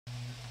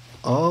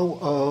Oh,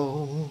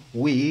 oh,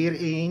 we're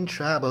in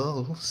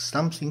trouble.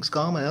 Something's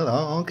come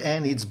along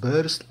and it's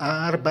burst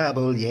our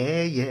bubble.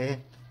 Yeah, yeah.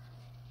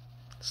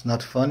 It's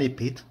not funny,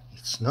 Pete.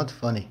 It's not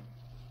funny.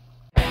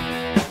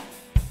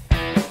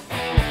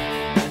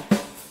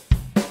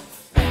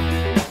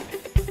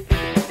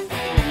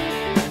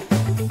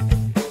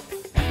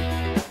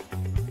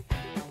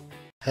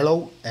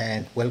 Hello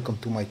and welcome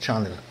to my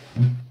channel.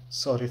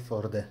 Sorry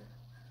for the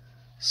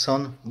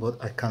sun, but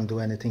I can't do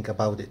anything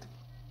about it.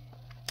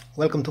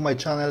 Welcome to my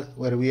channel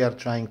where we are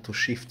trying to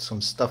shift some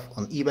stuff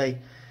on eBay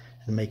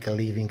and make a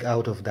living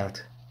out of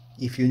that.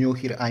 If you're new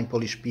here, I'm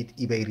Polish Pete,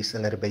 eBay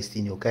reseller based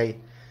in UK.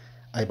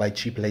 I buy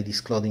cheap ladies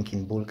clothing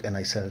in bulk and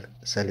I sell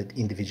it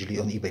individually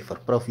on eBay for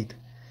profit.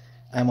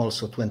 I'm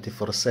also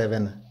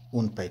 24/7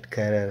 unpaid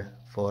carer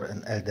for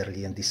an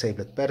elderly and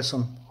disabled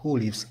person who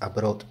lives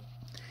abroad.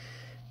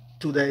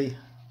 Today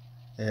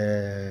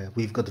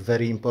we've got a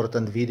very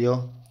important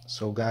video,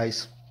 so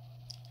guys,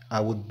 I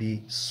would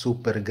be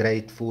super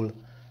grateful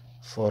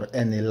for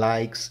any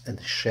likes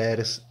and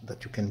shares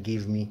that you can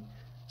give me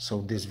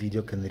so this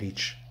video can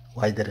reach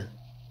wider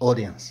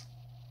audience.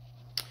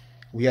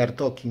 We are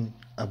talking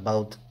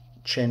about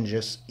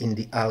changes in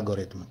the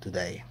algorithm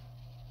today.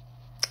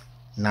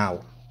 Now,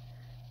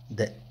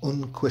 the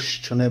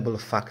unquestionable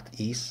fact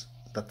is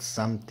that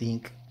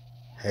something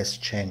has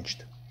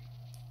changed.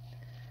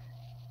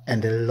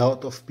 And a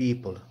lot of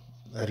people,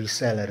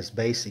 resellers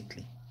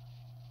basically,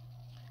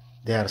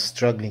 they are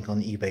struggling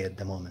on eBay at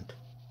the moment.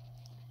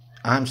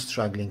 I'm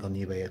struggling on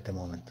eBay at the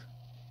moment.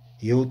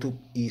 YouTube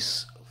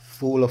is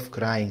full of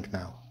crying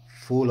now,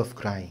 full of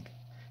crying.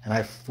 And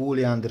I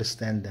fully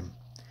understand them.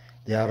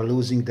 They are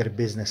losing their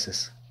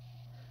businesses.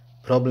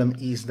 Problem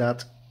is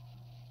that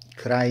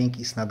crying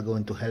is not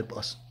going to help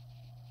us.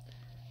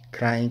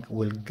 Crying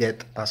will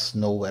get us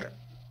nowhere.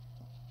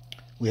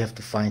 We have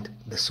to find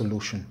the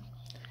solution.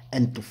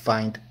 And to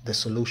find the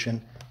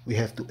solution, we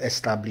have to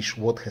establish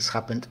what has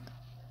happened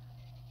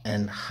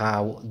and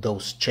how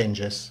those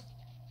changes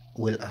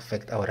will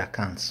affect our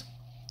accounts.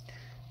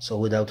 So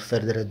without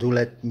further ado,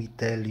 let me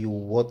tell you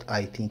what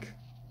I think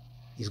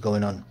is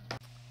going on.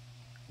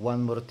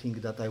 One more thing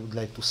that I would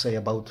like to say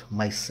about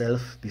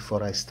myself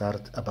before I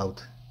start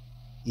about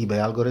eBay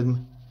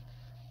algorithm.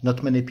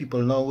 Not many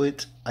people know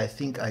it. I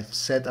think I've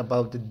said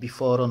about it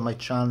before on my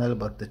channel,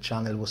 but the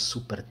channel was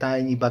super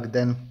tiny back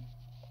then.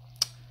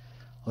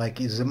 Like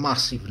it's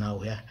massive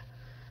now, yeah.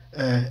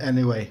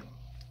 Anyway,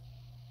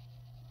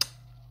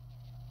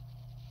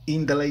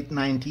 in the late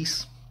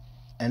 90s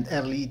and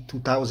early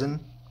 2000,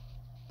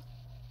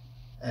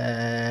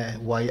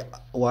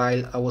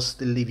 while I was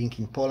still living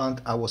in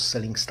Poland, I was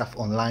selling stuff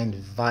online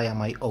via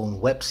my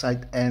own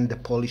website and the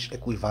Polish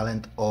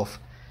equivalent of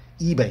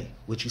eBay,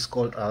 which is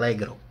called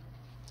Allegro.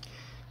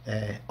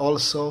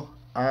 Also,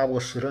 I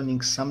was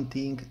running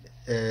something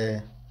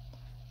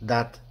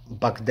that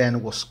back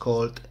then was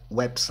called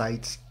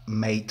websites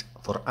made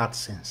for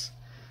AdSense.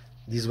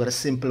 These were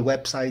simple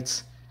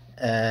websites.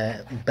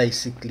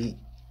 Basically,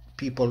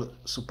 people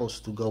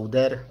supposed to go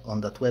there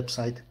on that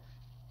website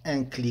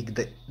and click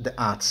the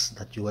ads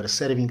that you were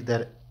serving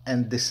there,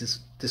 and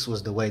this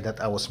was the way that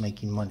I was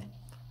making money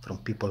from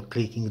people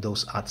clicking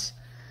those ads.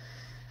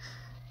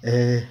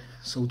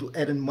 So to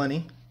earn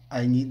money,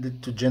 I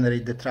needed to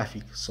generate the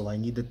traffic, so I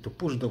needed to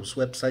push those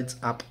websites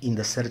up in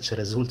the search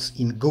results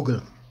in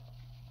Google,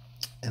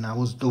 and I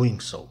was doing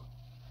so.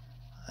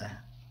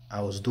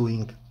 I was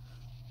doing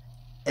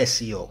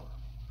SEO.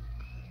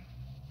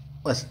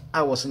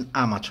 I was an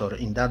amateur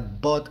in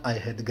that, but I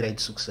had great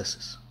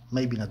successes.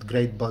 Maybe not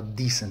great, but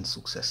decent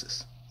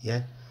successes,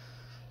 yeah,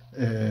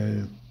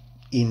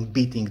 in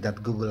beating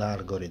that Google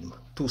algorithm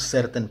to a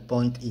certain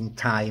point in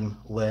time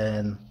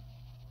when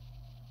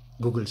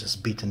Google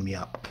just beaten me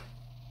up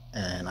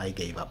and I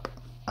gave up.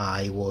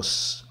 I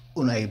was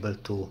unable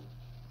to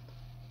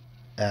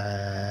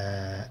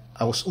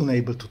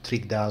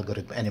trick the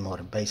algorithm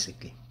anymore,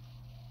 basically.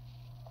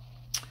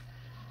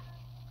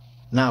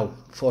 Now,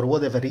 for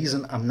whatever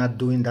reason, I'm not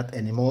doing that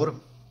anymore,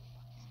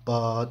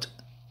 but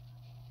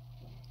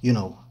you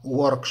know,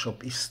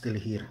 workshop is still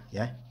here,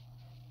 yeah?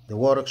 The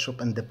workshop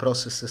and the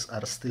processes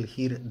are still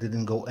here,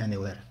 didn't go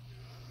anywhere.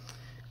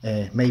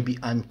 Maybe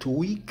I'm too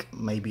weak,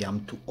 maybe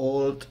I'm too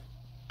old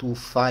to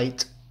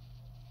fight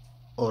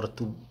or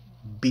to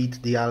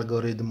beat the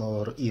algorithm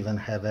or even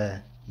have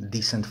a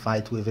decent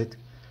fight with it,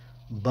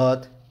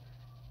 but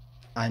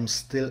I'm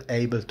still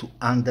able to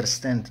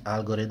understand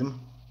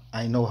algorithm.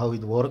 I know how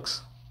it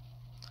works.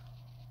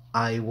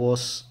 I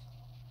was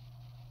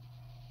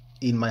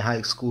in my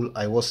high school,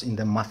 I was in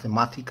the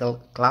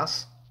mathematical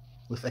class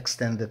with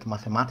extended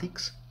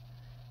mathematics.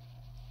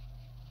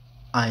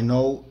 I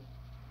know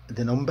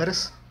the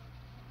numbers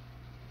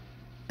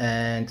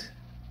and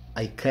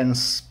I can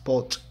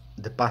spot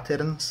the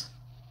patterns.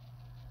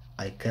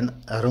 I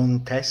can run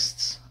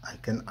tests, I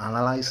can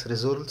analyze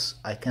results,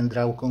 I can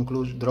draw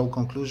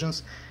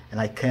conclusions, and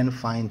I can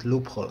find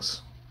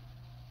loopholes.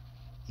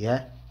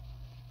 Yeah?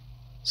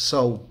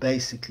 So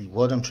basically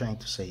what I'm trying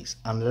to say is,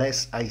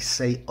 unless I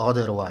say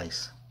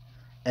otherwise,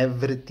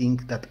 everything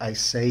that I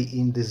say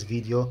in this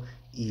video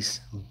is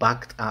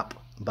backed up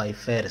by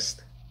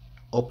first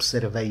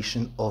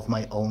observation of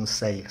my own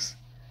sales,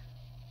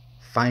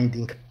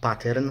 finding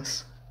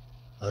patterns,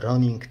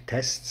 running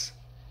tests,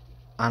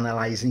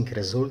 analyzing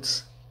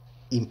results,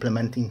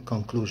 implementing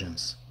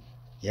conclusions.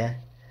 Yeah,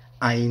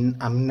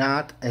 I'm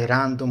not a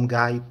random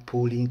guy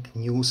pulling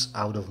news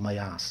out of my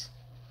ass.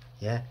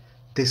 Yeah,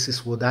 this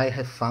is what I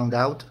have found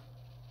out.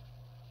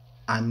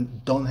 I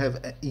don't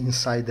have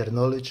insider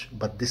knowledge,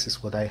 but this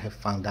is what I have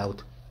found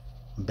out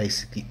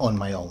basically on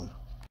my own.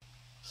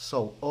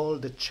 So all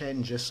the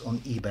changes on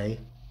eBay,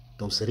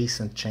 those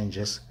recent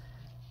changes,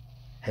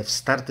 have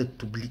started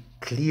to be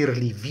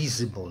clearly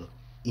visible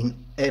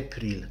in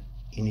April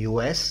in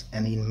US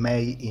and in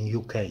May in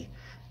UK.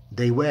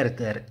 They were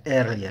there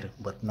earlier,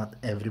 but not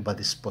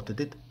everybody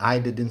spotted it. I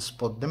didn't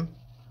spot them,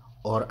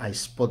 or I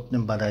spot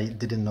them, but I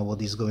didn't know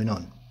what is going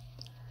on.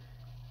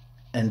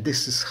 And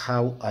this is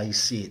how I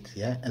see it,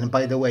 yeah? And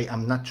by the way,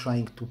 I'm not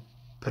trying to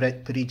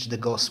preach the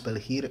gospel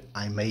here.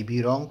 I may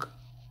be wrong,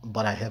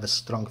 but I have a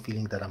strong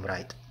feeling that I'm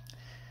right.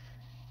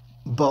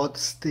 But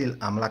still,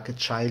 I'm like a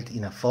child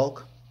in a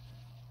fog.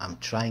 I'm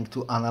trying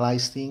to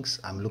analyze things,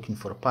 I'm looking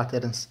for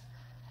patterns,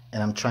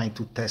 and I'm trying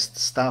to test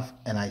stuff.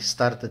 And I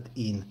started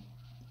in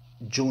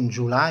June,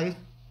 July,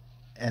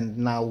 and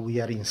now we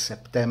are in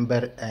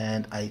September,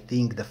 and I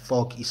think the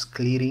fog is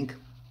clearing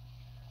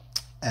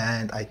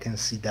and I can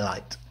see the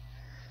light.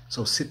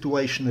 So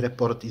situation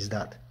report is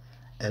that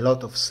a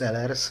lot of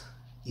sellers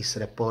is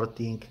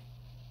reporting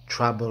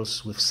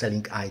troubles with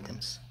selling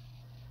items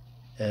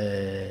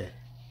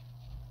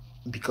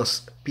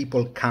because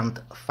people can't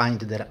find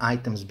their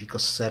items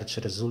because search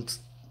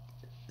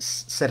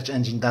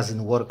engine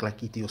doesn't work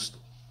like it used to.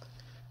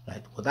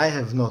 Right? What I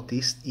have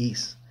noticed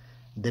is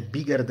the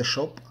bigger the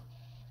shop,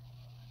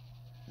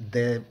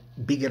 the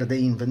bigger the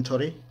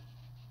inventory,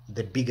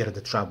 the bigger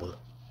the trouble.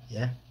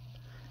 Yeah,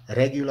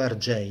 regular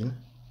Jane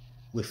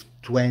with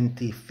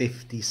 20,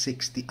 50,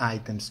 60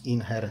 items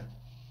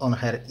on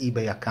her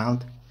eBay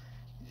account,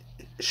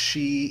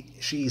 she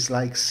is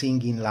like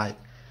singing like,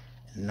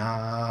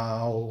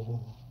 now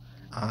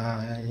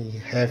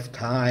I have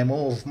time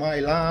of my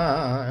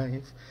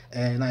life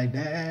and I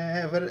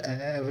never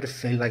ever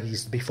felt like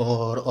this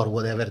before, or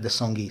whatever the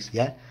song is.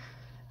 Yeah,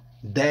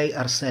 they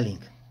are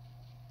selling.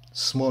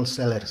 Small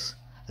sellers,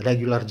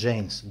 regular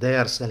Janes, they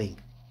are selling.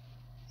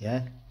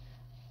 Yeah,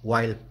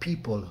 while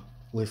people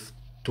with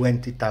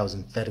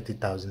 20,000,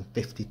 30,000,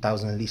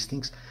 50,000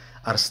 listings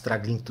are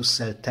struggling to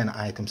sell 10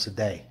 items a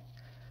day,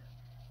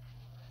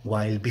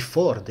 while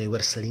before they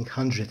were selling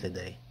 100 a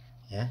day.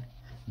 Yeah,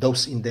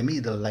 those in the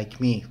middle like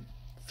me,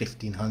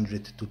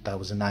 1,500,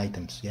 2,000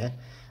 items. Yeah,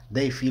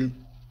 they feel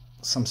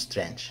some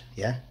strange.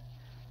 Yeah,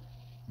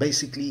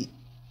 basically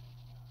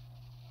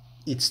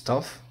it's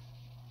tough,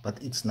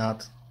 but it's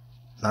not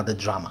a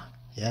drama.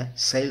 Yeah,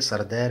 sales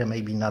are there,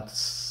 maybe not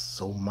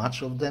so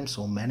much of them,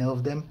 so many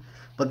of them,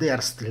 but they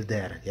are still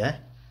there. Yeah,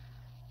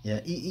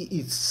 yeah,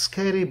 it's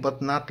scary,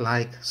 but not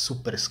like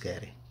super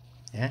scary.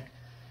 Yeah.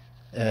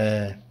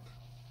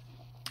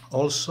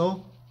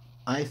 Also,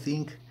 I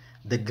think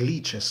the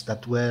glitches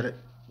that were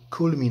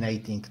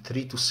culminating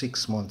 3 to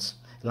 6 months,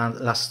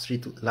 last 3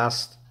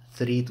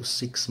 to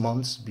 6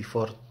 months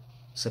before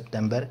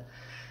September,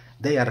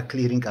 they are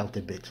clearing out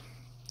a bit.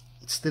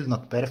 It's still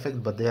not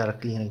perfect, but they are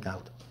clearing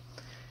out.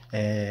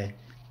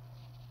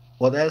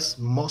 What else?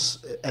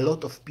 A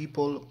lot of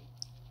people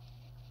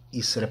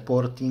is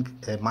reporting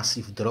a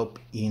massive drop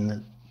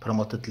in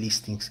promoted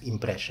listings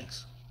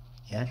impressions.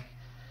 Yeah.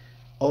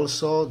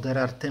 Also, there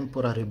are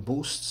temporary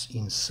boosts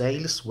in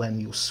sales when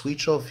you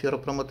switch off your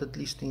promoted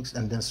listings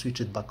and then switch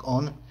it back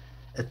on.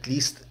 At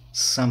least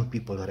some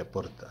people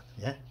report that.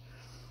 Yeah.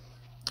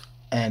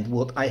 And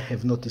what I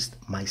have noticed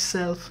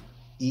myself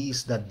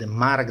is that the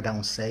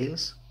markdown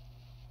sales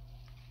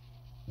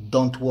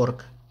don't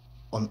work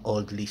on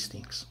old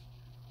listings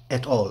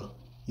at all.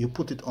 You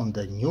put it on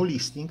the new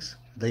listings,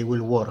 they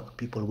will work,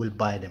 people will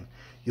buy them.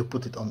 You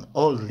put it on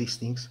old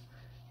listings,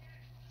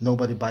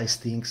 nobody buys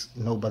things,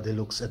 nobody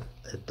looks at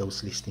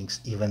those listings,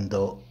 even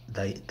though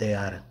they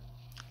are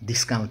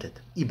discounted.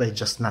 eBay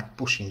just not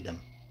pushing them.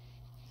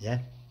 Yeah,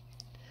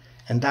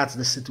 and that's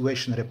the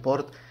situation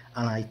report,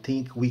 and I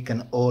think we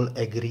can all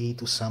agree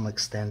to some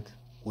extent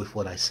with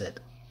what I said.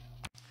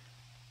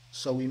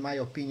 So in my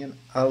opinion,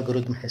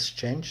 algorithm has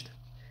changed.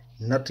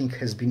 Nothing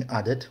has been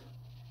added,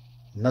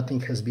 nothing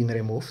has been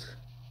removed,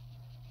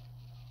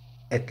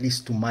 at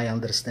least to my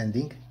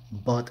understanding,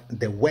 but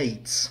the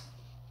weights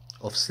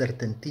of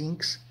certain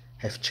things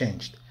have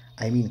changed.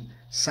 I mean,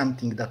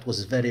 something that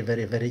was very,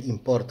 very, very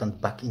important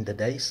back in the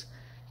days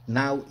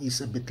now is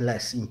a bit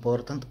less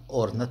important,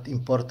 or not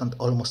important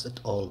almost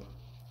at all.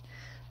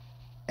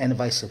 And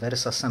vice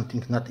versa,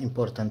 something not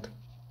important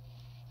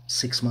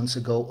 6 months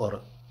ago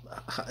or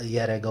a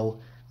year ago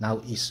now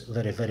is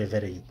very, very,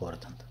 very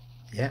important.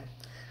 Yeah,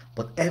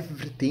 but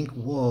everything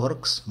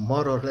works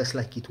more or less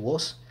like it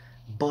was,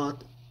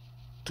 but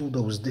to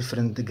those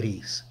different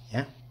degrees.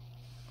 Yeah.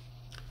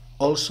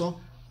 Also,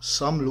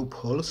 some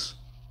loopholes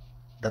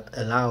that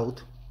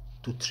allowed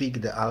to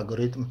trick the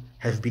algorithm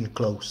have been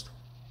closed,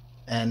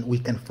 and we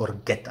can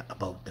forget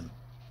about them.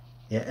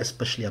 Yeah,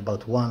 especially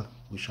about one,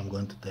 which I'm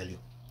going to tell you.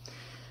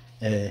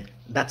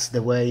 That's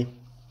the way.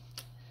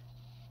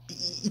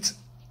 It's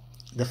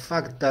the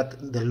fact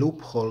that the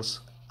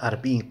loopholes are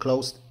being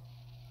closed.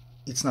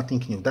 It's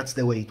nothing new. That's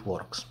the way it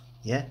works.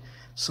 Yeah,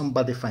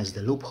 somebody finds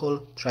the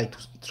loophole,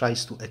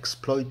 tries to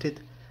exploit it.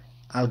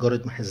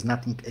 Algorithm has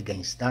nothing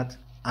against that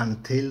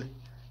until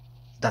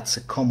that's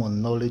a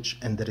common knowledge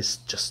and there is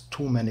just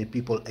too many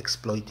people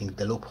exploiting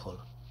the loophole.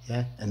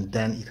 Yeah, and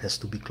then it has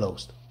to be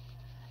closed,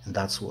 and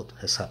that's what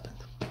has happened.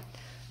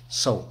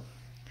 So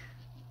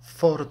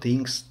 4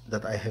 things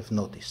that I have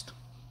noticed.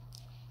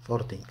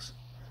 4 things.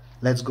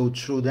 Let's go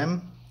through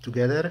them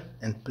together,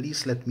 and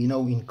please let me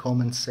know in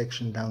comment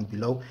section down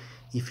below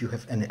if you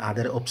have any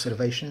other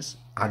observations,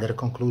 other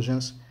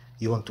conclusions,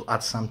 you want to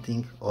add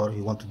something, or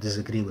you want to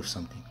disagree with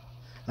something.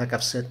 Like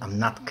I've said, I'm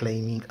not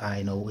claiming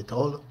I know it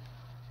all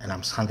and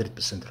I'm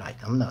 100% right.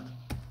 I'm not.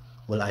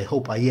 Well, I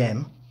hope I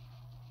am,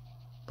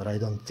 but I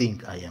don't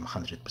think I am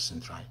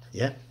 100% right.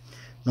 Yeah.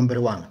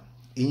 Number 1,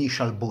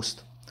 initial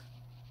boost.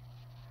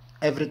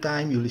 Every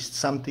time you list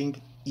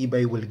something,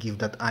 eBay will give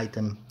that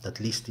item, that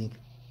listing,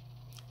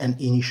 an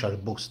initial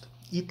boost.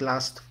 It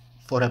lasts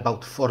for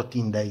about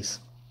 14 days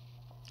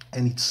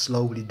and it's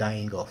slowly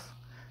dying off.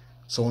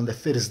 So on the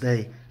first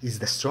day it's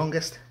the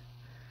strongest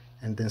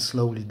and then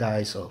slowly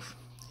dies off.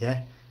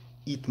 Yeah,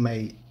 it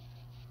may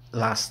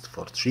last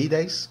for 3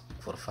 days,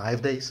 for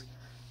 5 days,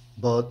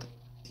 but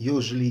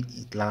usually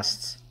it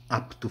lasts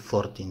up to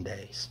 14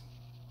 days.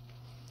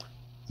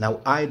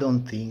 Now I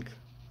don't think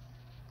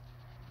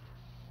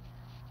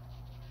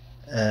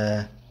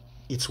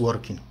it's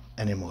working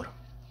anymore.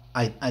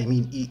 I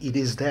mean, it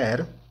is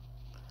there,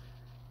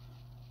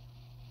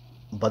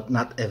 but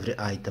not every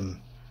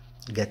item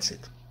gets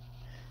it.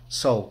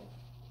 So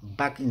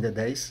back in the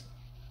days,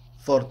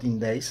 14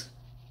 days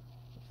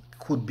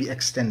could be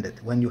extended.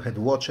 When you had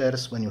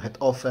watchers, when you had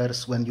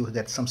offers, when you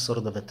had some sort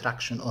of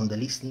attraction on the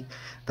listing,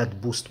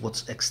 that boost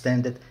was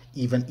extended,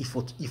 even if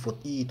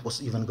it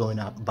was even going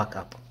up, back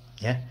up.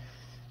 Yeah,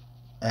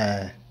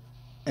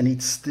 and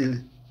it's still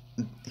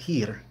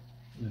here.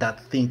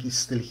 That thing is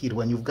still here.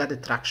 When you've got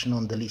attraction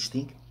on the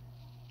listing,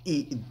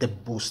 the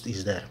boost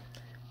is there,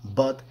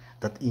 but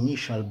that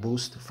initial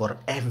boost for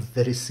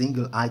every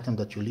single item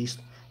that you list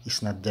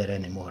is not there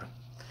anymore,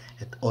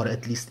 or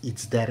at least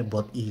it's there,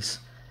 but its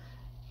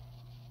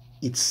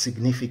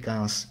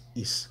significance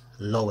is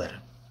lower.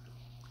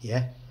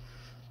 Yeah,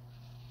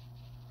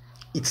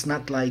 it's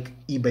not like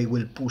eBay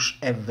will push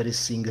every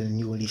single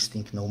new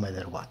listing no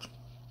matter what,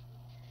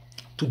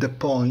 to the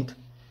point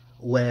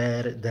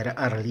where there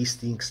are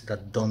listings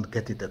that don't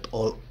get it at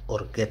all,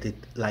 or get it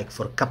like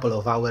for a couple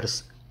of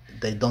hours,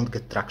 they don't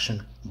get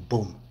traction,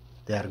 boom,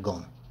 they are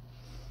gone.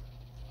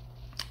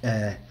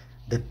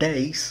 The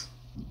days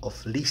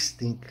of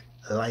listing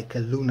like a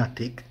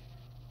lunatic,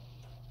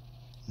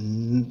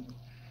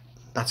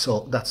 that's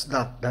all.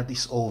 That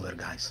is over,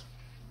 guys.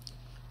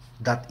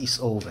 That is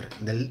over.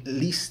 The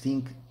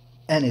listing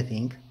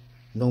anything,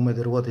 no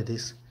matter what it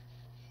is,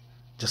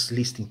 just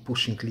listing,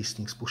 pushing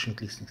listings,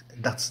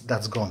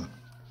 that's gone.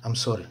 I'm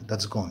sorry,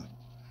 that's gone.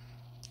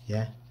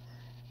 Yeah.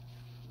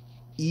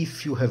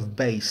 If you have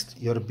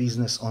based your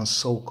business on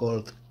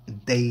so-called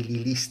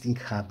daily listing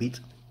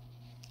habit,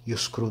 you're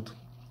screwed.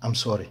 I'm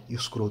sorry, you're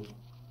screwed.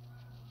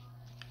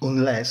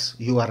 Unless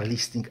you are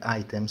listing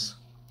items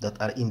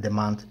that are in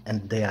demand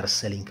and they are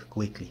selling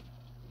quickly.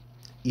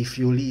 If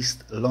you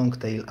list long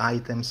tail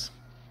items,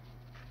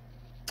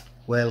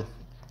 well,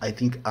 I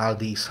think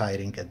Aldi is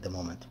hiring at the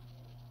moment.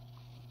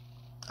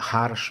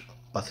 Harsh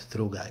but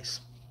true, guys.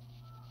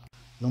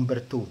 Number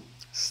 2,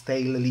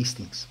 stale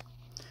listings.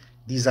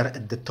 These are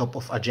at the top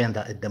of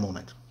agenda at the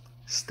moment.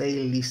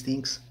 Stale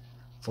listings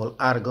for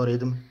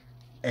algorithm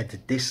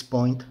at this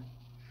point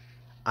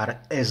are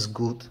as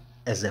good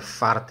as a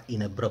fart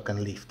in a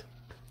broken lift.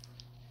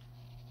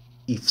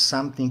 If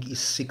something is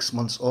 6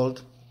 months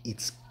old,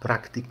 it's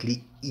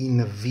practically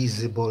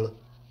invisible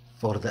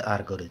for the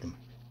algorithm.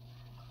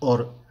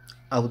 Or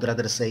I would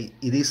rather say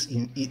it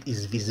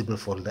is visible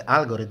for the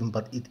algorithm,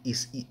 but it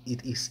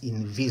is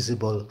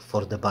invisible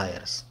for the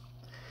buyers.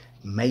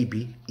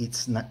 Maybe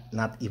it's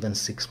not even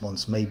 6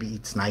 months, maybe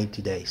it's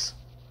 90 days.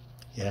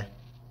 Yeah,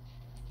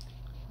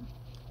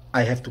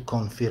 I have to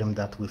confirm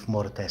that with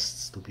more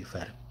tests, to be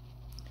fair,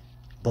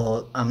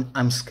 but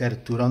I'm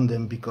scared to run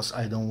them because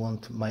I don't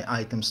want my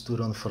items to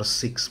run for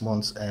 6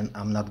 months and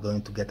I'm not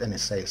going to get any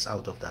sales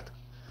out of that.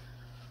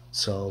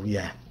 So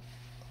yeah,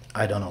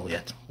 I don't know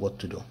yet what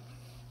to do.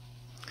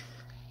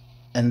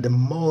 And the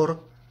more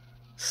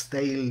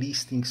stale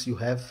listings you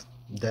have,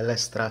 the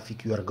less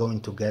traffic you are going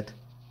to get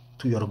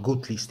to your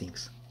good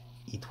listings.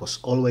 It was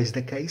always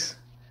the case,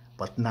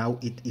 but now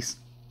it is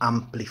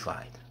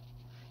amplified.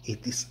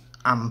 It is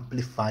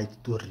amplified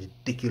to a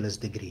ridiculous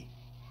degree.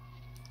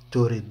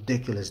 To a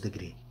ridiculous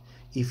degree.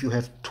 If you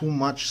have too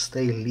much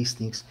stale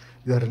listings,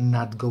 you are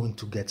not going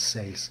to get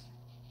sales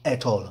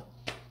at all.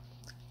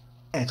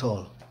 At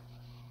all.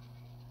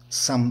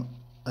 Some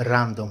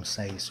random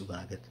sales you're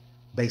gonna get,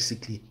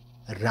 basically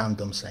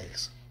random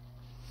sales.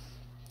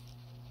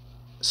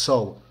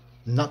 So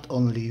not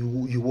only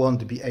you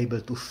won't be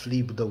able to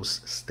flip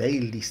those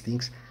stale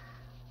listings,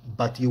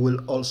 but you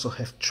will also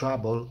have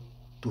trouble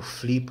to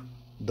flip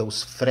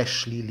those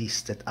freshly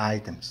listed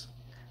items,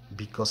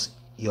 because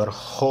your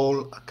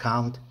whole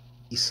account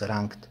is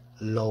ranked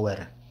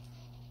lower.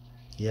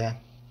 Yeah,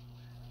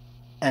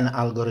 an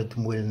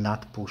algorithm will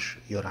not push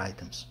your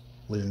items,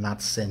 will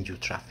not send you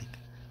traffic.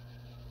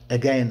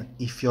 Again,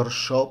 if your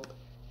shop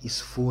is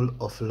full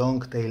of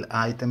long tail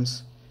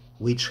items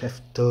which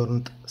have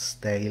turned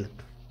stale,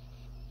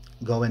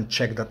 go and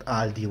check that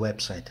Aldi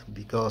website,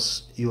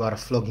 because you are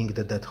flogging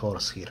the dead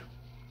horse here.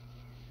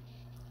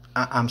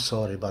 I'm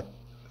sorry, but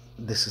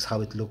this is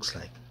how it looks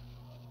like.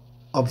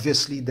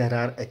 Obviously there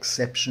are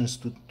exceptions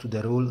to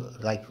the rule,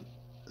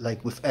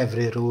 like with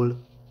every rule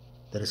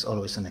there is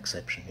always an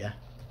exception. Yeah.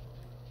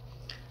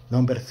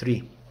 Number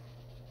 3,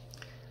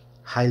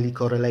 highly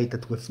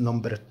correlated with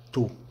number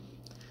 2,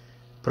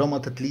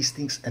 promoted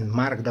listings and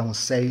markdown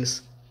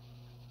sales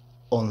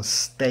on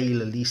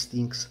stale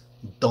listings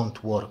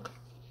don't work.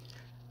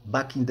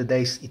 Back in the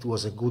days it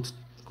was a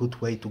good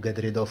way to get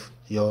rid of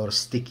your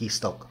sticky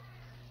stock.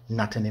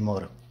 Not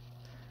anymore,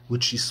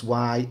 which is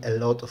why a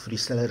lot of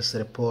resellers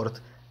report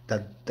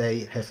that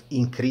they have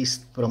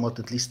increased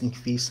promoted listing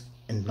fees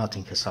and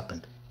nothing has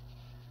happened.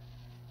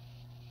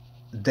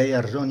 They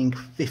are running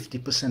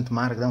 50%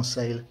 markdown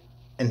sale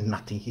and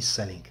nothing is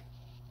selling.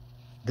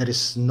 There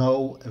is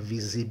no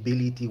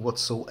visibility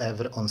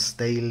whatsoever on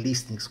stale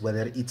listings,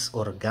 whether it's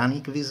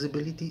organic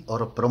visibility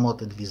or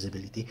promoted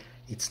visibility.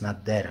 It's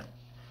not there.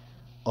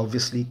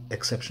 Obviously,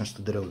 exceptions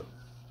to the rule.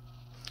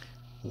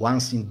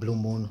 Once in blue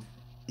moon,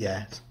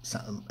 yeah,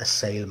 a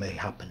sale may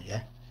happen,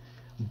 yeah.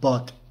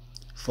 But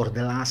for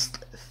the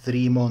last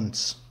 3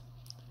 months,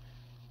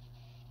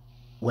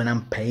 when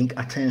I'm paying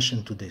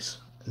attention to this,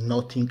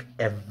 noting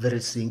every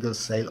single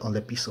sale on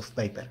the piece of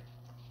paper,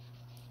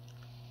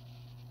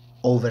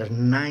 over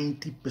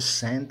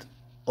 90%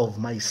 of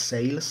my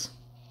sales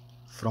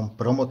from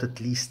promoted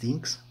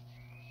listings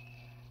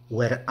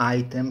were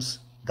items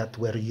that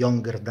were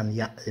younger than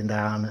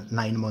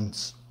 9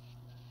 months.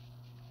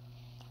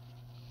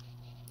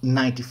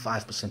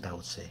 95%, I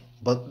would say,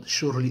 but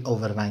surely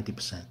over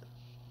 90%.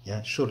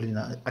 Yeah, surely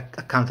not. I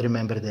can't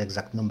remember the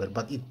exact number,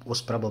 but it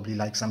was probably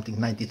like something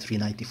 93,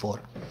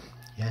 94.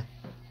 Yeah.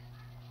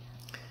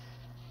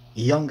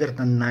 Younger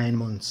than 9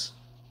 months,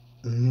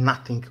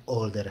 nothing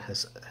older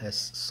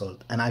has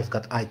sold. And I've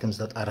got items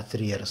that are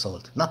 3 years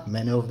old. Not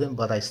many of them,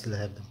 but I still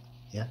have them.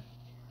 Yeah.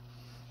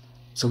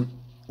 So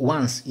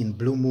once in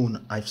blue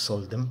moon I've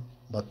sold them,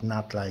 but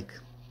not like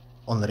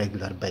on a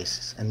regular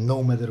basis. And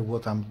no matter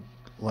what I'm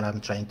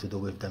trying to do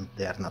with them,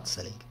 they are not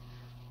selling.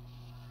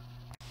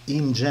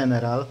 In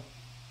general,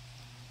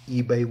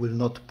 eBay will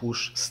not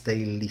push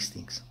stale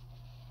listings,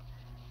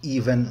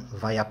 even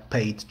via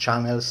paid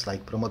channels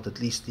like promoted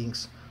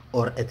listings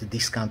or at a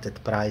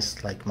discounted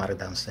price like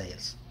markdown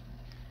sales.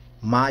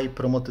 My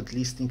promoted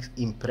listings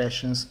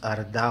impressions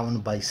are down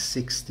by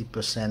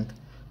 60%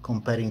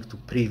 comparing to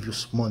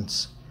previous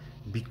months,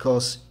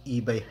 because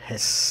eBay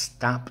has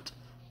stopped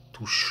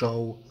to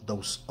show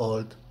those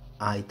old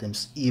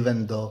items,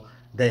 even though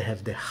they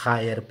have the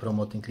higher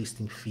promoting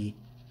listing fee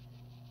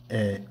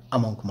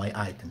among my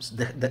items.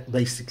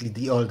 Basically,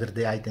 the older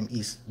the item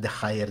is, the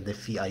higher the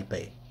fee I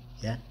pay.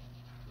 Yeah,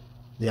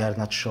 they are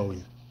not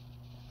showing.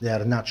 They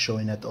are not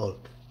showing at all.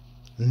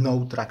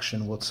 No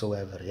traction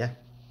whatsoever. Yeah.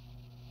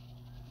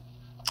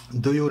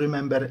 Do you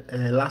remember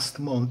last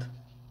month,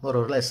 more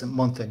or less a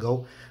month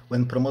ago,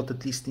 when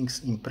promoted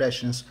listings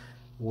impressions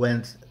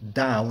went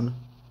down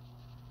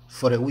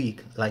for a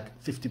week, like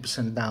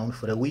 50% down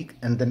for a week,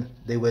 and then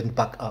they went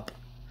back up?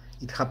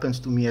 It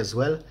happened to me as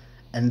well,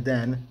 and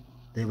then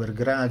they were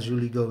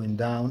gradually going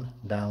down,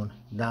 down,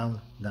 down,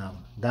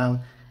 down,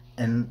 down,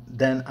 and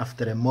then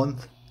after a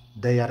month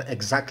they are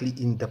exactly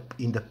in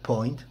the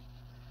point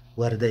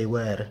where they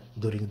were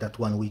during that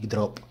 1 week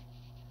drop.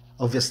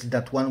 Obviously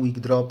that 1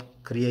 week drop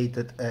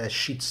created a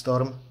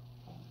shitstorm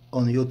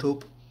on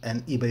YouTube,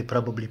 and eBay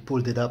probably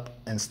pulled it up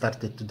and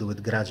started to do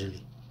it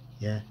gradually.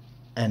 Yeah,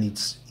 and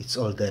it's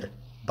all there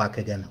back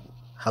again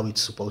how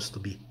it's supposed to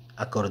be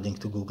according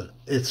to Google.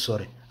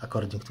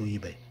 According to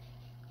eBay.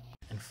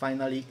 And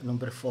finally,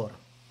 number 4.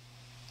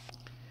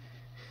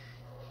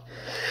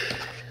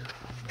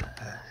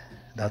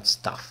 That's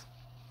tough.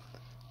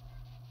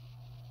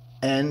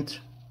 And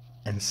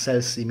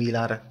sell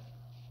similar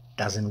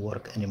doesn't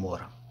work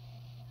anymore,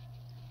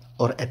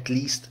 or at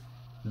least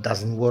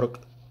doesn't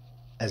work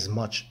as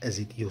much as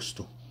it used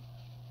to.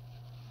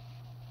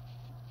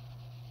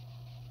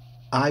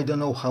 I don't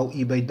know how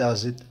eBay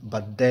does it,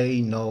 but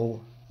they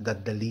know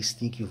that the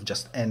listing you've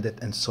just ended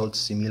and sold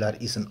similar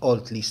is an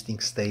old listing,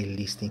 stale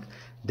listing.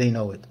 They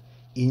know it.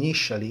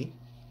 Initially,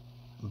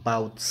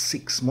 about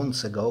 6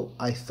 months ago,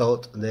 I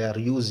thought they are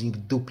using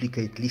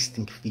duplicate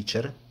listing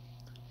feature,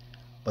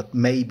 but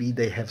maybe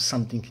they have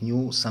something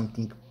new,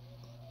 something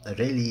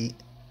really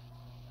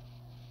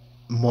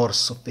more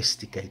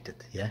sophisticated,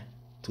 yeah,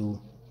 to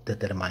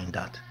determine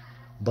that.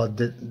 but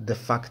the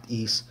fact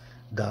is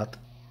that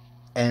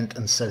end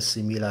and sell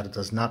similar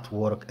does not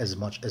work as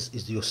much as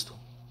it used to.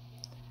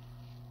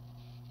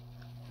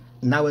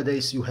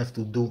 Nowadays you have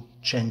to do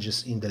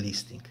changes in the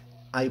listing.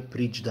 I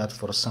preached that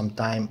for some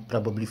time,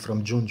 probably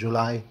from June,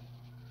 July.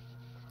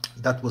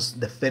 That was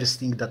the first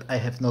thing that I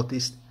have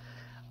noticed.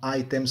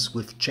 Items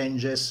with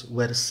changes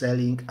were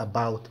selling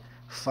about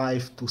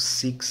 5 to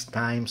 6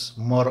 times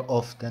more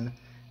often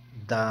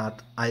than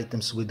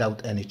items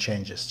without any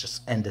changes,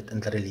 just ended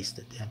and released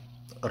it, yeah,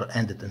 or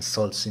ended and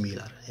sold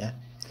similar, yeah.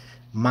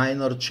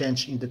 Minor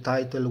change in the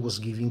title was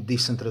giving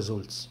decent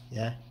results,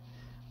 yeah,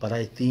 but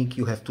I think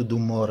you have to do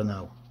more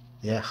now,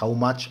 yeah. How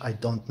much, I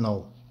don't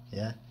know,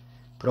 yeah.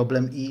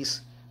 Problem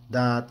is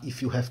that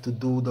if you have to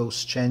do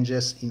those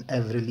changes in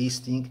every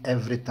listing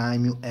every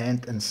time you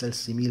end and sell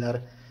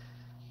similar,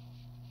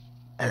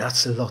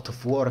 that's a lot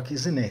of work,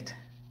 isn't it?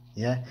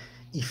 Yeah.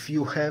 If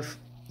you have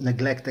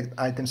neglected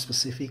item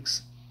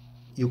specifics,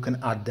 you can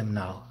add them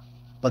now,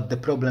 but the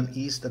problem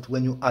is that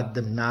when you add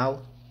them now,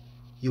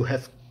 you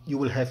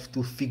will have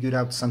to figure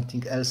out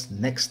something else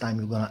next time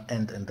you're gonna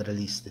end and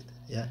release it,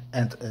 yeah,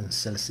 end and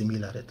sell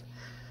similar it.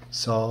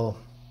 So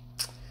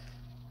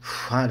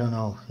I don't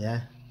know,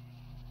 yeah.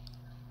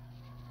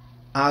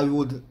 I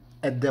would,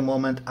 at the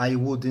moment, I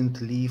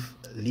wouldn't leave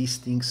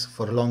listings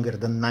for longer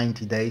than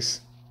 90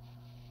 days.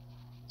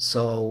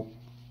 So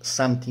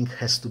something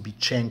has to be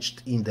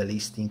changed in the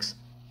listings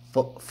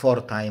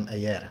four times a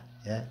year,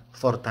 yeah,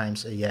 4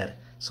 times a year.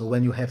 So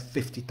when you have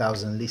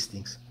 50,000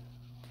 listings,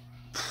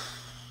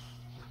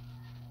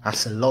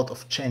 that's a lot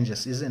of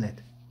changes, isn't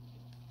it?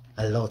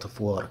 A lot of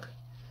work.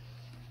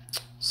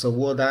 So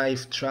what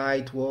I've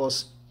tried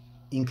was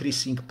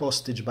increasing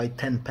postage by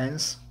 10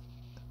 pence.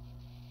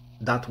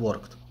 That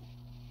worked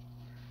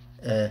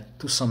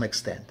to some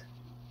extent.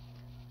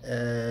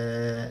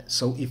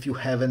 So if you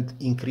haven't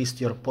increased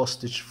your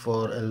postage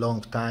for a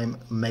long time,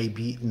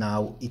 maybe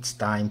now it's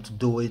time to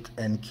do it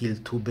and kill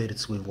 2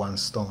 birds with 1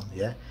 stone,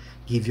 yeah?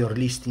 Give your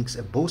listings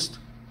a boost,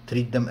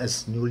 treat them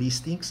as new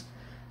listings,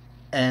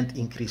 and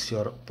increase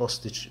your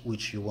postage,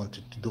 which you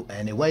wanted to do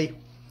anyway,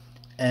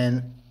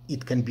 and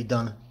it can be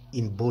done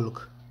in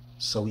bulk,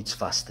 so it's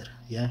faster,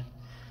 yeah?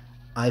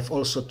 I've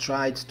also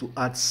tried to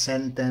add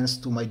sentence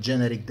to my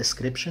generic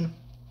description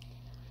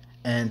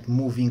and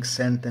moving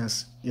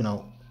sentence, you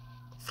know,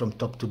 from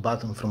top to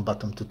bottom, from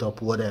bottom to top,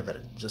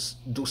 whatever. Just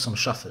do some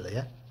shuffle,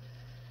 yeah?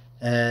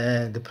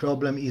 The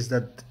problem is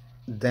that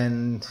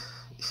then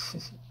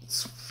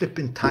it's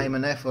flipping time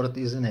and effort,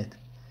 isn't it?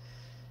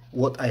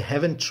 What I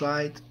haven't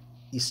tried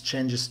is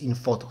changes in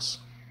photos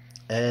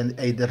and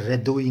either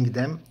redoing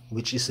them,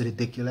 which is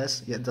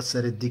ridiculous. Yeah, that's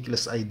a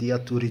ridiculous idea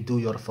to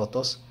redo your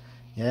photos.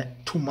 Yeah,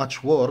 too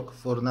much work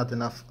for not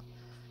enough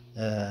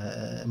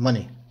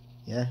money,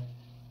 yeah.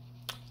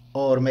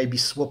 Or maybe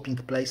swapping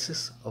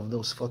places of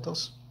those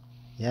photos,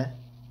 yeah.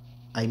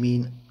 I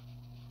mean,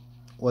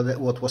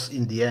 what was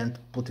in the end,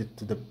 put it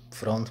to the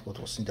front, what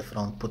was in the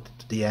front, put it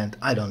to the end,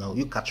 I don't know,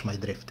 you catch my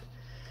drift.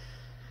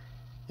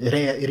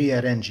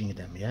 Rearranging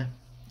them, yeah.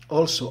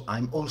 Also,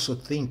 I'm also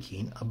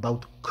thinking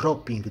about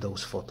cropping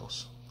those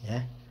photos,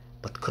 yeah,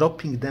 but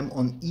cropping them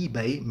on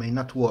eBay may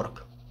not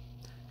work.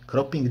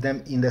 Cropping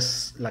them in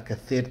this like a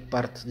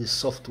third-party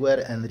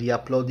software and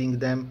re-uploading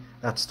them,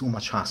 that's too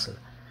much hassle.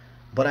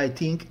 But I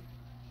think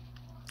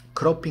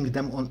cropping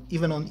them on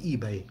even on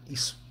eBay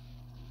is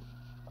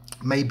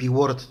maybe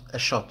worth a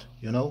shot,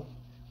 you know,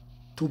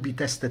 to be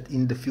tested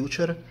in the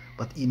future,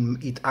 but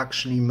it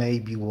actually may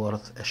be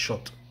worth a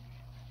shot.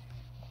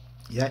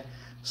 Yeah.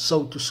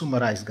 So to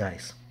summarize,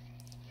 guys,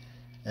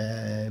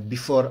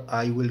 before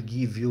I will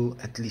give you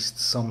at least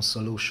some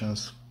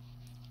solutions.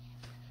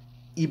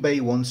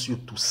 eBay wants you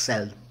to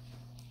sell.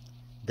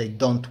 They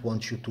don't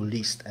want you to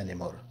list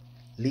anymore.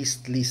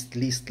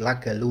 List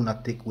like a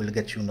lunatic will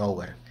get you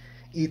nowhere.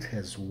 It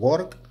has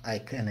worked, I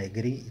can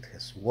agree, it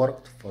has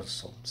worked for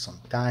some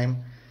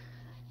time,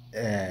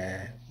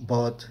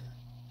 but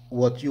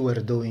what you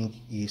were doing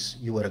is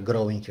you were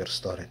growing your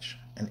storage,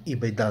 and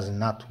eBay does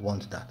not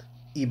want that.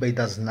 eBay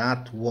does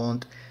not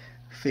want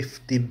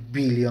 50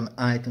 billion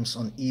items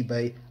on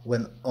eBay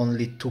when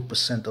only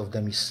 2% of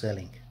them is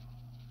selling.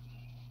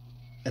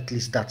 At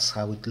least that's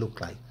how it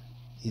looks like.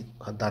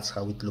 That's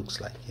how it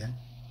looks like, yeah?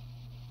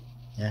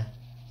 Yeah?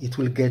 It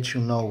will get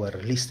you nowhere.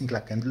 Listing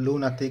like a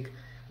lunatic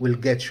will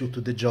get you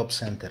to the job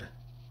center.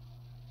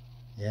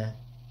 Yeah?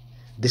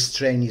 This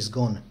train is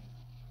gone.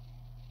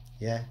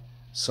 Yeah?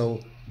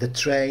 So the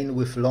train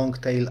with long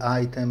tail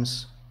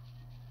items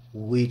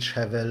which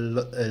have a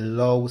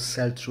low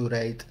sell-through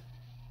rate,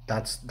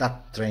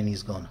 that train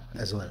is gone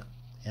as well.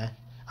 Yeah?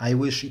 I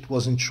wish it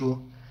wasn't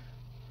true,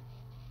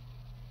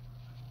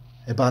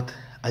 but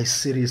I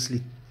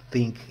seriously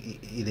think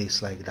it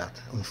is like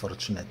that,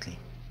 unfortunately.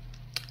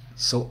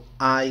 So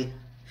I,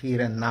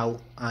 here and now,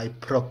 I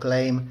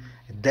proclaim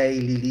a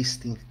daily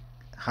listing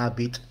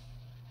habit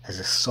as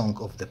a song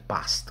of the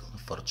past,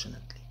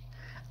 unfortunately.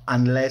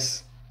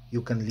 Unless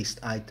you can list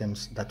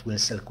items that will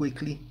sell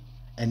quickly,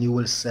 and you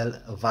will sell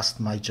a vast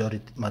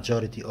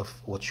majority of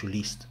what you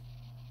list.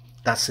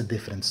 That's a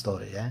different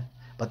story, yeah?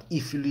 But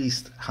if you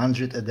list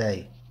 100 a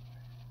day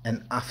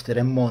and after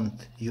a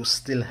month you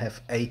still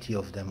have 80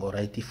 of them or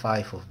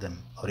 85 of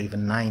them or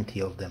even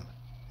 90 of them,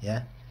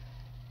 yeah,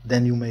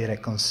 then you may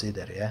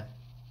reconsider. Yeah,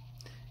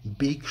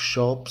 big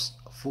shops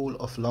full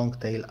of long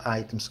tail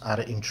items are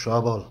in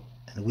trouble,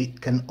 and we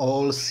can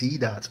all see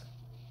that.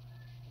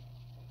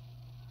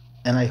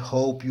 And I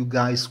hope you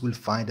guys will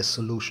find a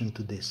solution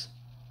to this,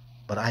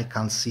 but I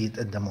can't see it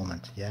at the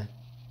moment. Yeah,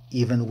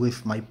 even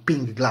with my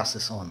pink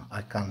glasses on,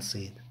 I can't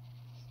see it.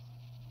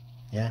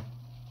 Yeah,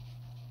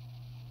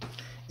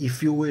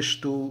 if you wish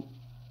to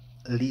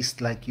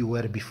list like you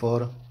were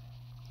before,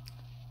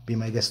 be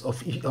my guest.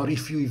 Or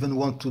if you even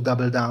want to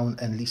double down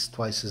and list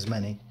twice as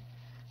many,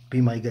 be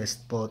my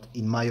guest. But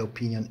in my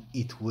opinion,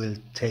 it will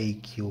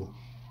take you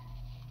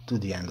to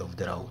the end of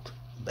the road,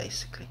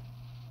 basically.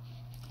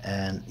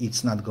 And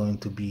it's not going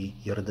to be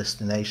your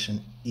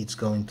destination. It's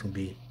going to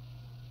be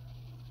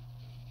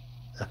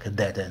like a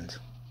dead end.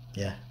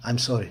 Yeah, I'm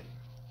sorry.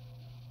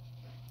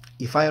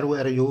 If I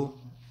were you,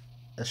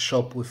 a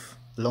shop with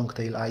long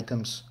tail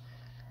items,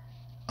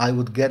 I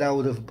would get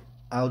out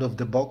of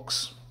the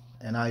box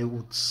and I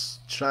would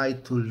try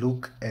to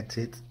look at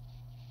it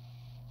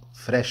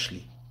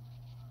freshly.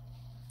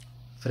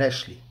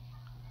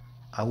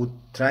 I would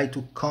try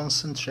to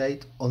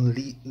concentrate on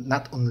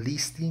not on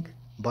listing,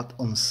 but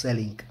on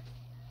selling,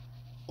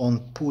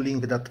 on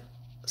pulling that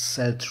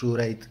sell-through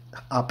rate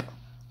up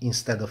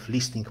instead of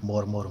listing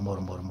more.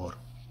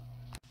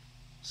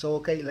 So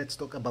okay, let's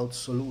talk about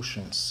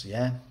solutions.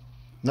 Yeah,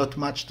 not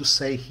much to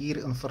say here,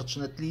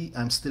 unfortunately.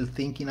 I'm still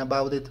thinking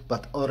about it,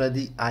 but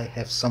already I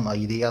have some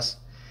ideas.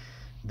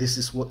 This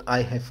is what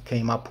I have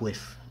came up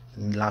with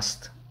in the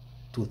last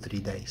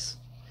 2-3 days.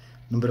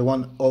 Number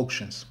one,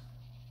 auctions.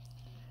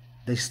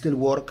 They still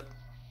work.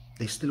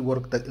 They still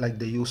work like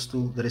they used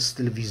to. There is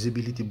still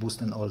visibility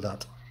boost and all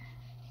that.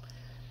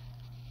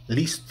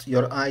 List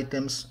your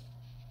items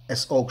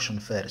as auction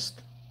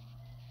first,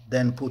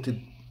 then put it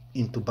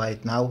into buy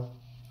it now.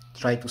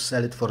 Try to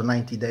sell it for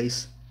 90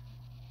 days.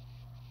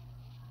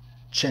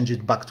 Change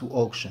it back to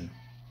auction.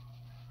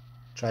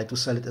 Try to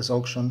sell it as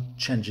auction,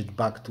 change it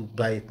back to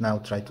buy it now.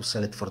 Try to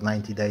sell it for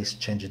 90 days,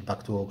 change it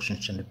back to auction,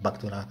 change it back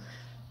to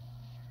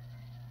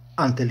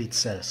until it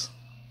sells.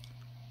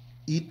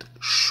 It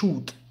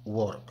should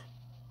work.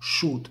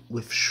 Should,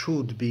 with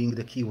should being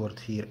the keyword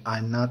here.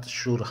 I'm not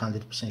sure,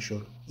 100%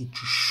 sure. It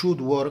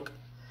should work.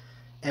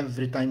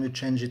 Every time you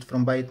change it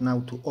from buy it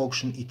now to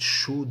auction, it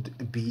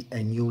should be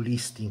a new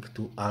listing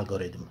to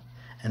algorithm.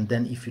 And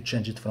then if you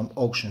change it from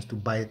auctions to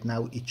buy it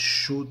now, it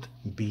should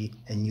be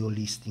a new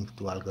listing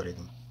to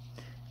algorithm.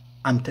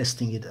 I'm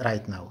testing it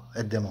right now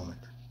at the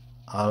moment.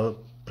 I'll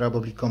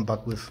probably come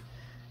back with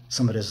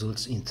some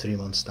results in 3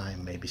 months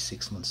time, maybe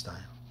 6 months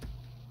time.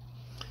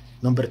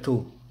 Number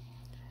two,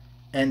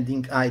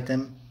 ending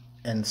item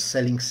and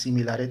selling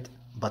similar it,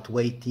 but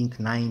waiting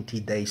 90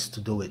 days to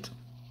do it.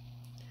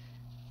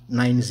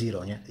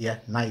 90, yeah,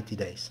 90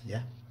 days,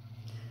 yeah.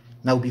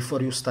 Now,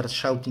 before you start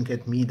shouting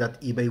at me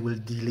that eBay will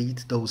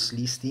delete those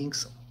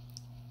listings,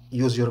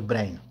 use your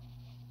brain.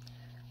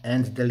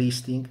 End the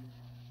listing,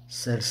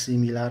 sell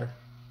similar,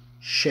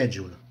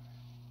 schedule.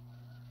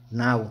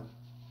 Now,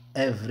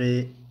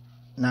 every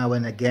now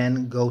and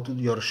again, go to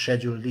your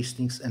scheduled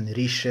listings and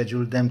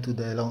reschedule them to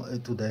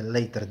the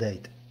later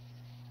date.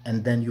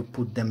 And then you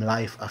put them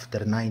live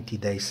after 90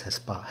 days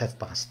have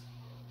passed.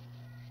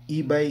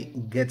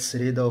 eBay gets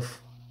rid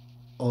of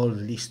all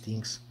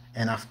listings,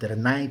 and after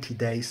 90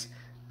 days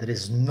there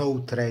is no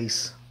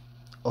trace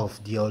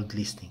of the old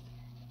listing.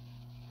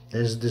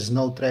 There's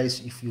no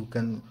trace. If you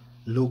can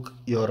look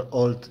your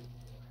old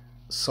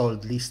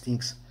sold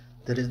listings,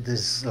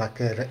 there's like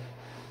a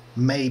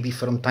maybe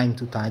from time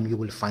to time you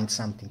will find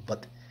something,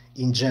 but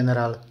in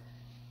general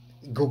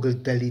Google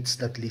deletes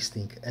that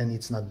listing and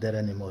it's not there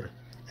anymore.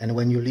 And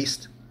when you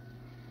list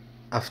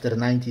after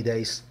 90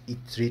 days, it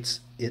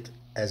treats it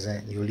as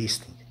a new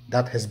listing.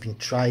 That has been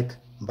tried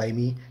by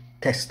me,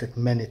 tested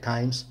many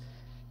times,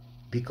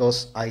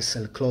 because I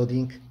sell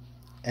clothing,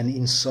 and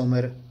in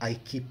summer I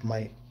keep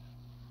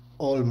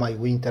all my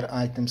winter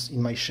items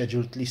in my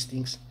scheduled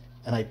listings,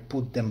 and I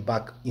put them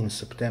back in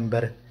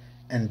September,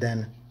 and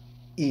then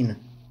in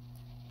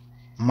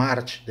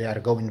March they are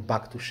going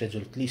back to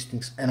scheduled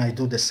listings, and I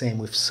do the same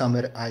with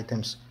summer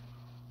items,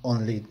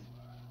 only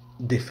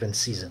different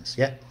seasons,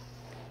 yeah,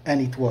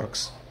 and it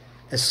works.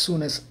 As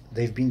soon as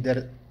they've been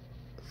there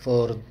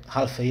for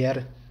half a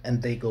year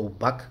and they go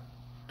back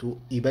to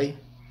eBay,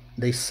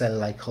 they sell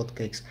like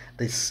hotcakes.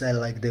 They sell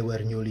like they were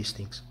new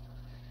listings.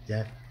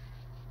 Yeah,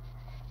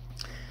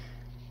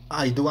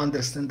 I do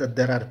understand that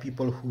there are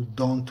people who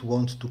don't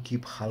want to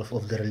keep half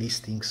of their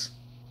listings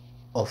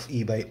of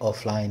eBay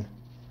offline,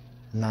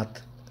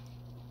 not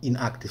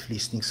inactive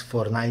listings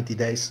for 90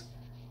 days.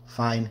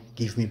 Fine,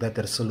 give me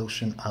better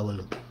solution.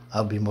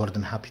 I'll be more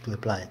than happy to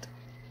apply it.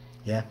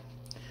 Yeah.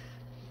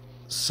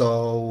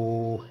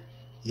 So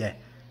yeah,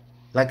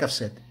 like I've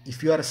said,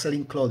 if you are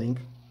selling clothing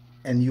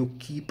and you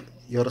keep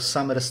your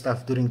summer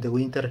stuff during the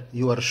winter,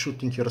 you are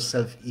shooting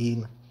yourself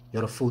in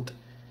your foot.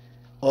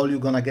 All you're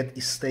gonna get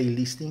is stale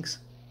listings,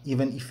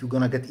 even if you're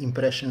gonna get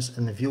impressions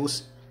and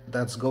views,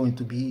 that's going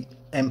to be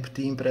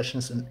empty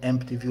impressions and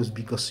empty views,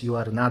 because you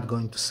are not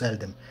going to sell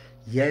them.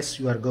 Yes,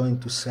 you are going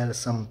to sell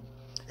some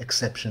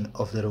exception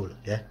of the rule.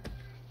 Yeah.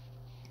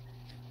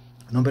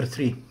 Number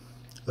 3,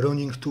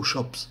 running 2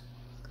 shops.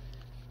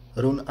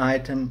 Run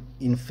item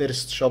in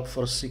first shop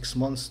for 6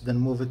 months, then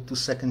move it to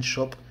second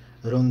shop,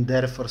 run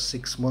there for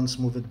 6 months,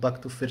 move it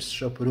back to first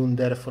shop, run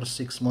there for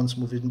 6 months,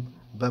 move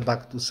it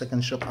back to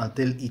second shop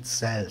until it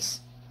sells.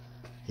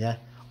 Yeah.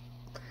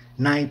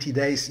 90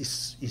 days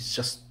is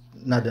just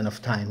not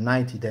enough time.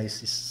 90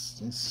 days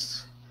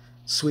is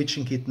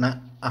switching it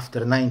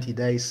after 90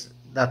 days,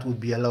 that would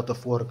be a lot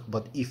of work,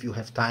 but if you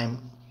have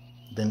time,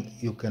 then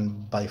you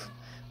can, by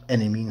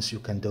any means you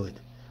can do it.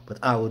 But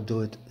I would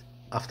do it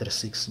after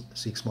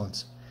six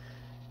months.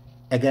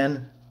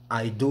 Again,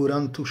 I do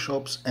run 2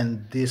 shops,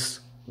 and this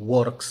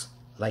works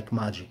like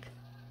magic.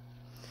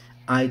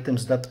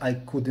 Items that I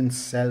couldn't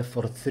sell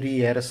for 3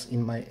 years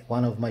in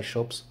one of my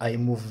shops, I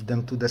moved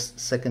them to the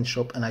second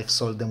shop and I've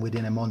sold them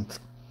within a month.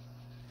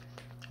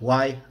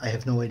 Why? I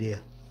have no idea.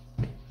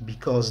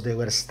 Because they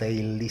were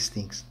stale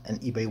listings and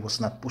eBay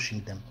was not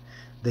pushing them.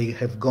 They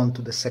have gone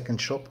to the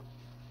second shop,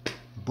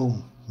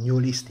 boom, new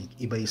listing,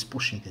 eBay is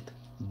pushing it,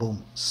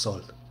 boom,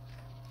 sold.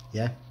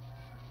 Yeah.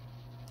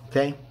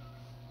 Okay.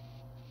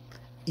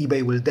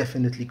 eBay will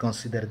definitely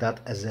consider that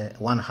as a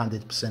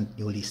 100%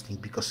 new listing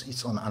because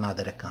it's on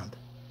another account.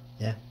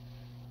 Yeah.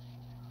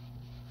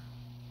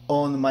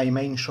 On my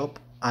main shop,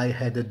 I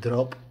had a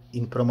drop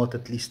in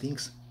promoted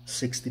listings,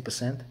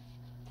 60%.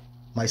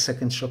 My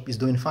second shop is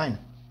doing fine.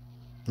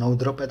 No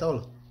drop at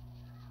all.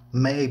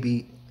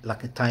 Maybe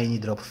like a tiny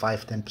drop,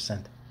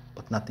 5-10%,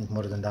 but nothing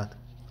more than that.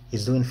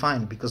 It's doing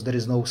fine because there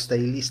is no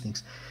stale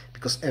listings,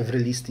 because every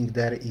listing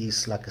there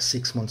is like a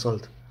 6 months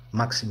old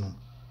maximum,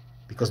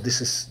 because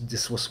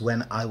this was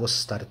when I was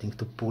starting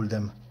to pull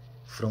them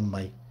from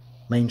my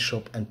main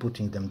shop and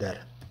putting them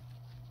there.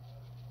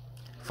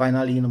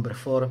 Finally, number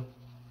 4,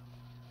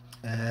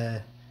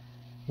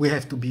 we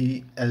have to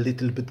be a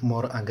little bit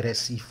more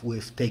aggressive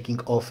with taking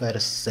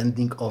offers,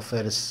 sending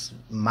offers,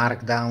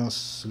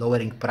 markdowns,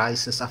 lowering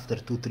prices after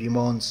 2-3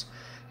 months,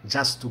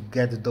 just to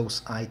get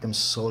those items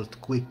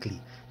sold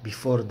quickly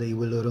before they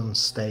will run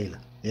stale.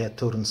 Yeah,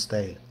 turn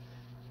stale.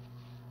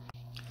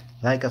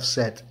 Like I've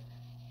said,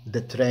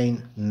 the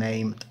train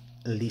named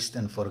List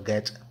and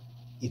Forget,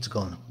 it's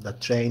gone. The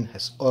train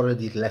has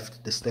already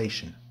left the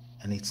station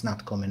and it's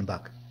not coming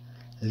back.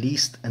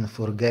 List and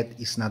Forget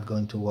is not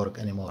going to work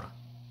anymore.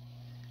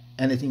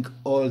 Anything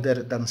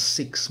older than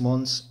 6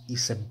 months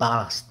is a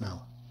ballast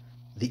now.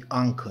 The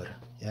anchor,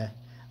 yeah,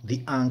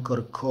 the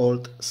anchor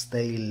called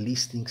stale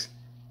listings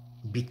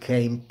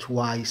became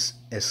twice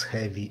as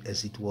heavy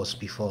as it was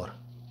before.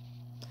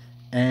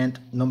 And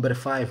number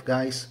 5,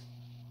 guys,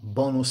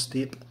 bonus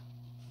tip,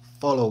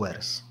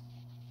 followers.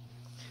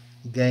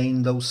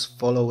 Gain those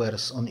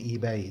followers on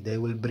eBay. They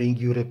will bring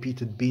you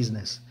repeated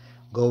business.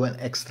 Go an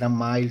extra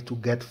mile to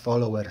get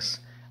followers.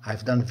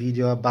 I've done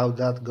video about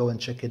that, go and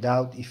check it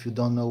out if you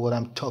don't know what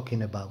I'm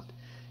talking about.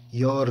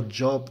 Your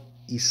job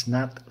is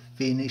not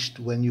finished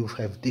when you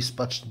have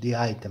dispatched the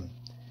item.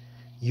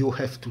 You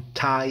have to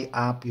tie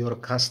up your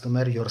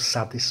customer, your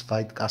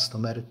satisfied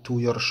customer, to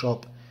your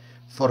shop.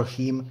 For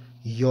him,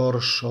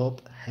 your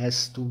shop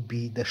has to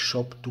be the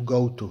shop to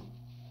go to.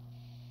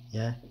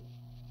 Yeah,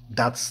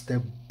 that's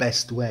the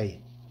best way.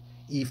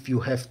 If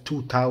you have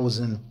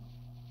 2,000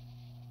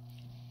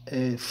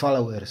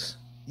 followers,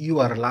 you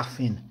are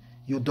laughing.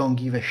 You don't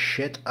give a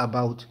shit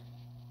about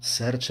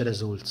search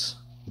results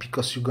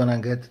because you're gonna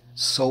get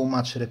so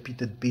much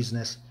repeated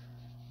business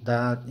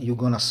that you're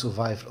gonna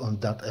survive on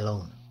that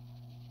alone.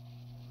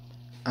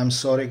 I'm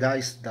sorry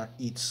guys that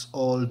it's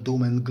all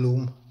doom and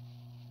gloom,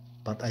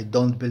 but I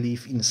don't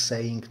believe in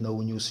saying no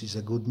news is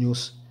a good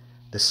news.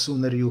 The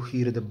sooner you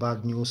hear the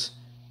bad news,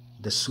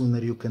 the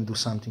sooner you can do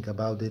something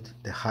about it,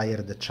 the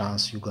higher the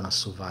chance you're gonna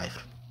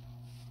survive.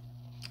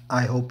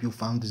 I hope you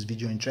found this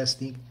video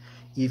interesting.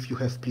 If you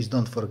have, please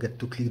don't forget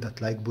to click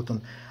that like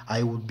button.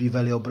 I would be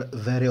very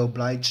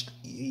obliged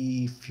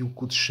if you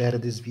could share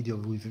this video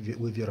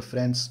with your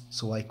friends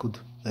so I could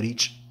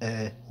reach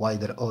a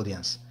wider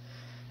audience.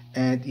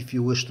 And if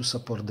you wish to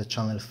support the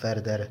channel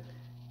further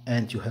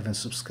and you haven't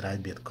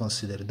subscribed yet,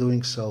 consider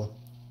doing so.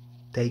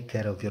 Take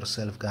care of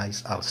yourself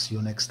guys. I'll see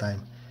you next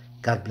time.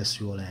 God bless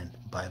you all and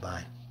bye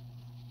bye.